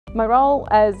My role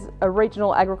as a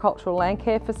Regional Agricultural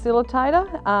Landcare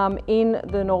Facilitator in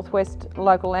the Northwest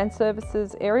Local Land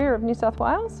Services area of New South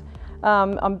Wales.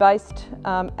 I'm based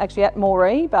actually at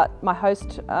Lorroi, but my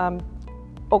host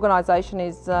organisation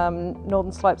is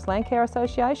Northern Slopes Landcare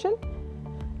Association,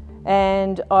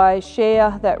 and I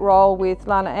share that role with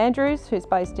Lana Andrews, who's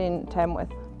based in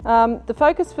Tamworth. The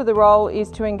focus for the role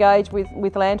is to engage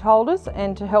with landholders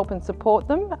and to help and support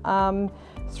them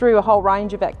through a whole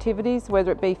range of activities, whether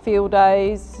it be field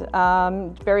days,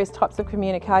 various types of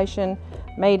communication,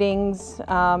 meetings,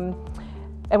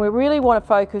 and we really want to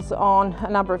focus on a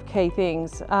number of key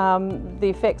things. The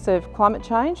effects of climate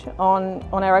change on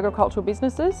our agricultural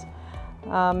businesses.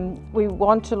 We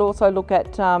want to also look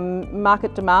at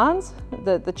market demands,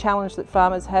 the challenge that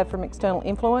farmers have from external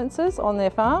influences on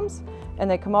their farms and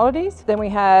their commodities. Then we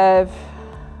have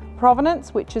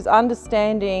provenance, which is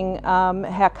understanding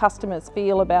how customers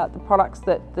feel about the products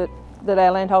that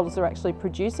our landholders are actually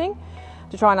producing,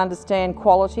 to try and understand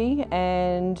quality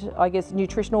and, I guess,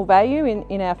 nutritional value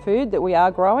in our food that we are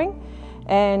growing.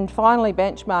 And finally,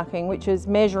 benchmarking, which is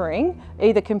measuring,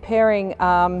 either comparing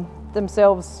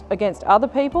themselves against other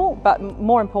people, but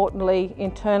more importantly,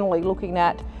 internally looking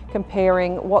at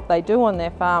comparing what they do on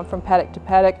their farm from paddock to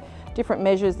paddock, different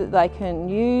measures that they can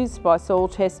use by soil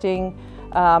testing,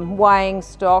 weighing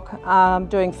stock,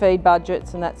 doing feed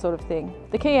budgets and that sort of thing.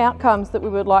 The key outcomes that we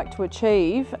would like to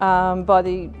achieve by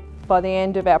the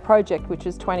end of our project, which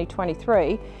is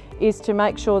 2023, is to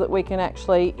make sure that we can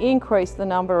actually increase the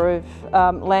number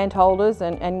of landholders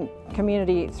and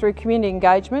community, through community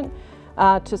engagement,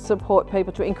 to support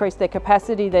people to increase their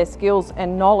capacity, their skills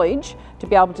and knowledge to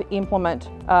be able to implement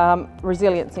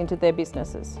resilience into their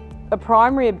businesses. A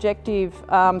primary objective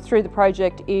through the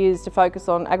project is to focus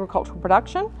on agricultural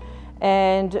production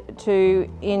and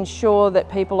to ensure that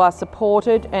people are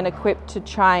supported and equipped to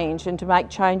change and to make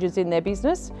changes in their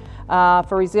business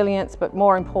for resilience, but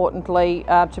more importantly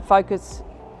to focus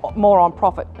more on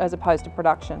profit as opposed to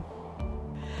production.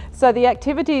 So the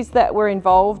activities that we're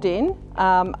involved in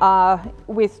are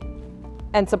with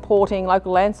and supporting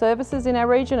local land services in our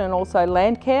region, and also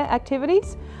land care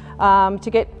activities to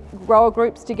get grower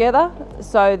groups together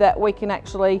so that we can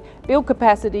actually build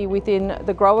capacity within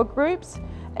the grower groups,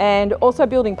 and also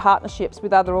building partnerships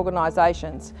with other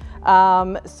organisations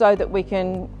so that we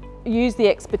can use the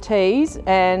expertise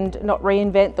and not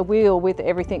reinvent the wheel with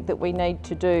everything that we need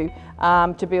to do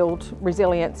to build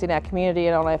resilience in our community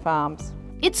and on our farms.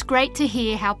 It's great to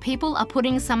hear how people are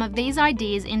putting some of these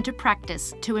ideas into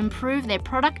practice to improve their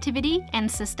productivity and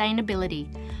sustainability.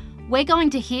 We're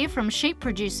going to hear from sheep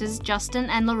producers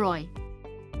Justin and Lorroi.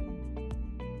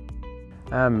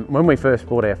 When we first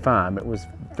bought our farm, it was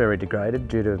very degraded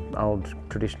due to old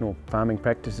traditional farming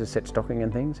practices, set stocking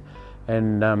and things.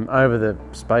 And over the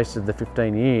space of the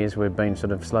 15 years, we've been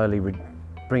sort of slowly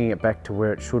bringing it back to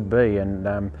where it should be,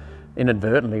 and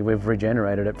inadvertently we've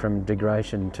regenerated it from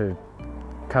degradation to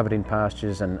covered in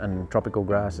pastures and tropical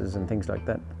grasses and things like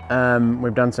that.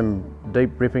 We've done some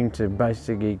deep ripping to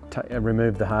basically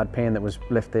remove the hard pan that was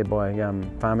left there by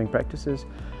farming practices.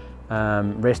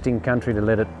 Resting country to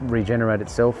let it regenerate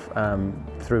itself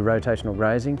through rotational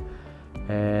grazing.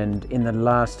 And in the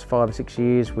last 5 or 6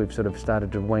 years, we've sort of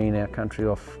started to wean our country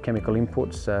off chemical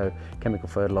inputs, so chemical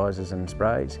fertilisers and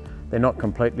sprays. They're not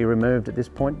completely removed at this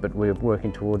point, but we're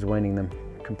working towards weaning them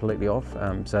completely off.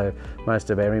 So most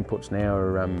of our inputs now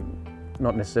are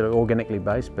not necessarily organically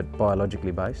based, but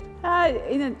biologically based.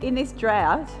 In this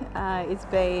drought, it's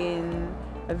been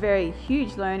a very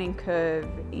huge learning curve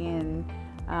in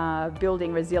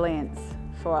building resilience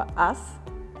for us,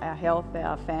 our health,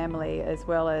 our family, as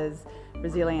well as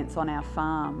resilience on our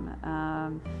farm.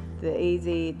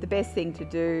 The best thing to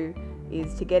do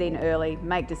is to get in early,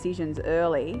 make decisions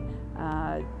early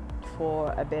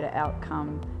for a better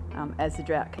outcome as the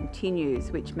drought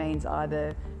continues, which means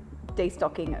either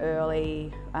destocking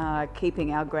early,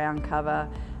 keeping our ground cover,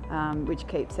 which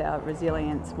keeps our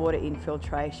resilience, water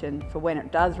infiltration. For when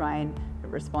it does rain, it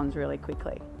responds really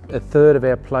quickly. A third of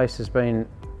our place has been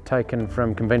taken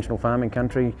from conventional farming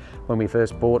country. When we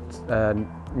first bought a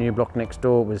new block next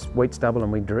door, it was wheat stubble,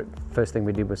 and first thing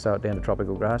we did was sow it down to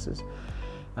tropical grasses.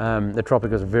 The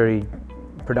tropicals are very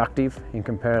productive in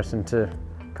comparison to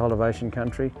cultivation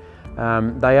country.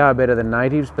 They are better than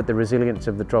natives, but the resilience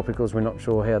of the tropicals, we're not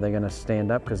sure how they're going to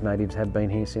stand up, because natives have been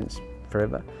here since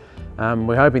forever.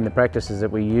 We're hoping the practices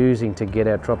that we're using to get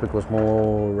our tropicals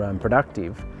more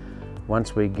productive,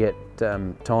 once we get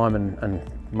time and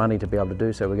money to be able to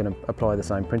do so, we're going to apply the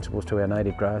same principles to our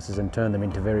native grasses and turn them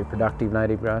into very productive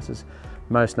native grasses.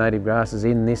 Most native grasses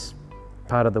in this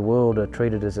part of the world are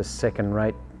treated as a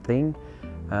second-rate thing.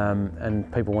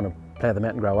 and people want to plough them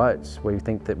out and grow oats. We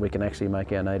think that we can actually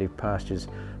make our native pastures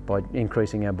by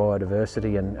increasing our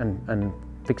biodiversity and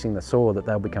fixing the soil, that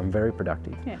they'll become very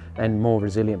productive and more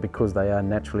resilient because they are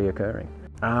naturally occurring.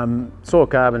 Soil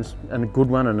carbon's a good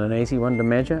one and an easy one to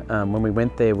measure. When we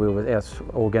went there, our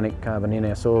organic carbon in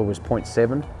our soil was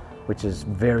 0.7, which is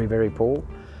very, very poor.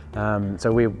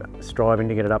 So we're striving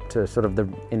to get it up to sort of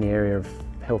in the area of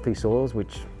healthy soils,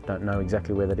 which don't know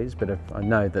exactly where that is, but I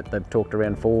know that they've talked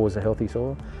around 4 as a healthy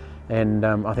soil. And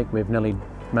I think we've nearly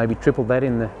maybe tripled that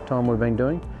in the time we've been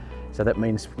doing. So that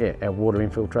means, our water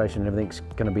infiltration and everything's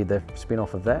going to be the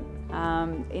spin-off of that.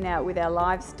 With our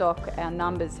livestock, our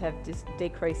numbers have just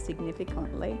decreased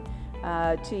significantly.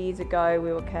 2 years ago,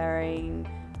 we were carrying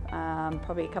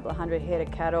probably a couple of hundred head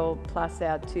of cattle, plus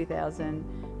our 2,000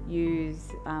 ewes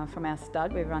from our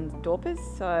stud. We run Dorpers,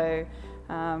 so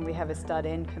we have a stud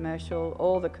and commercial.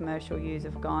 All the commercial ewes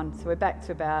have gone, so we're back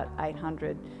to about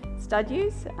 800 stud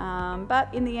ewes.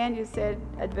 But in the end, you said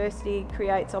adversity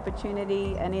creates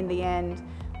opportunity, and in the end,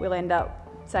 we'll end up,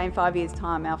 say in 5 years'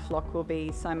 time, our flock will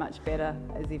be so much better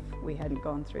as if we hadn't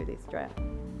gone through this drought.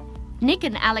 Nick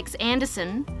and Alex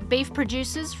Anderson, beef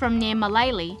producers from near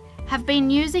Malali, have been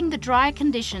using the drier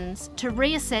conditions to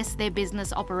reassess their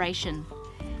business operation.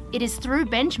 It is through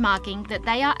benchmarking that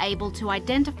they are able to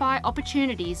identify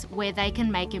opportunities where they can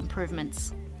make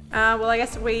improvements. Well, I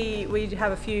guess we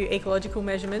have a few ecological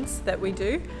measurements that we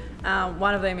do.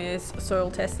 One of them is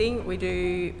soil testing. We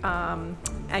do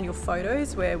annual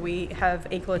photos where we have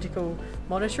ecological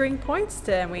monitoring points,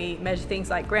 and we measure things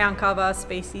like ground cover,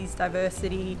 species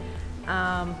diversity,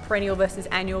 perennial versus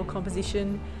annual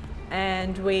composition,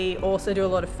 and we also do a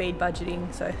lot of feed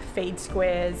budgeting, so feed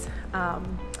squares,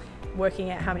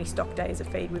 working out how many stock days of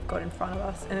feed we've got in front of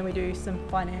us, and then we do some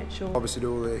financial. Obviously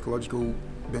do all the ecological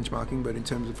benchmarking, but in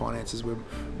terms of finances we're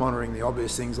monitoring the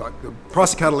obvious things like the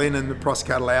price of cattle in and the price of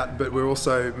cattle out, but we're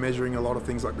also measuring a lot of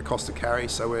things like the cost of carry,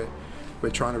 so we're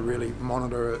trying to really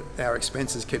monitor our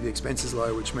expenses, keep the expenses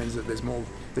low, which means that there's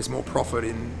more profit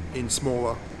in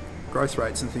smaller growth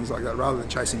rates and things like that. Rather than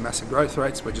chasing massive growth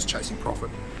rates, we're just chasing profit.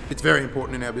 It's very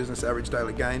important in our business, average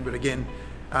daily gain, but again,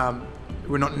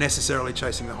 we're not necessarily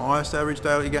chasing the highest average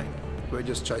daily gain, we're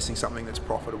just chasing something that's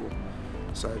profitable.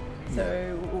 So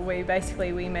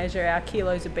we measure our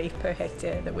kilos of beef per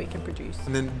hectare that we can produce.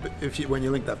 And then when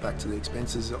you link that back to the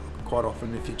expenses, quite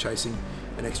often if you're chasing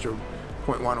an extra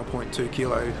 0.1 or 0.2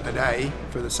 kilo a day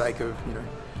for the sake of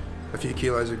a few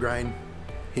kilos of grain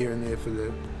here and there for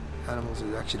the animals,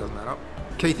 it actually doesn't add up.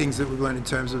 Key things that we've learned in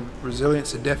terms of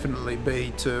resilience would definitely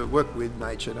be to work with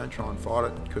nature. Don't try and fight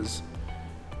it, because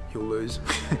you'll lose.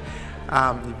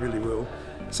 You really will.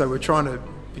 So we're trying to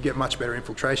get much better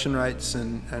infiltration rates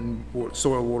and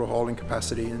soil water holding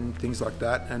capacity and things like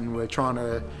that, and we're trying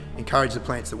to encourage the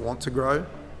plants that want to grow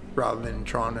rather than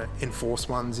trying to enforce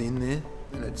ones in there.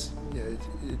 And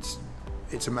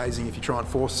it's amazing, if you try and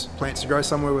force plants to grow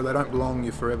somewhere where they don't belong,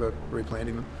 you're forever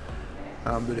replanting them.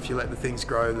 But if you let the things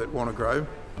grow that want to grow,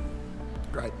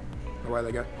 great, away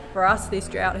they go. For us, this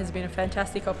drought has been a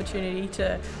fantastic opportunity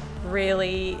to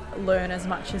really learn as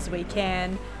much as we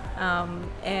can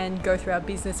and go through our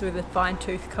business with a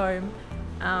fine-tooth comb.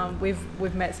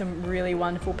 We've met some really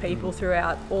wonderful people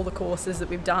throughout all the courses that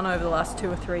we've done over the last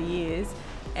 2 or 3 years,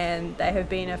 and they have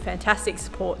been a fantastic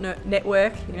support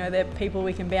network. They're people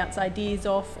we can bounce ideas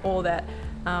off, or that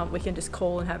we can just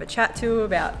call and have a chat to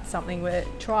about something we're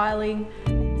trialling.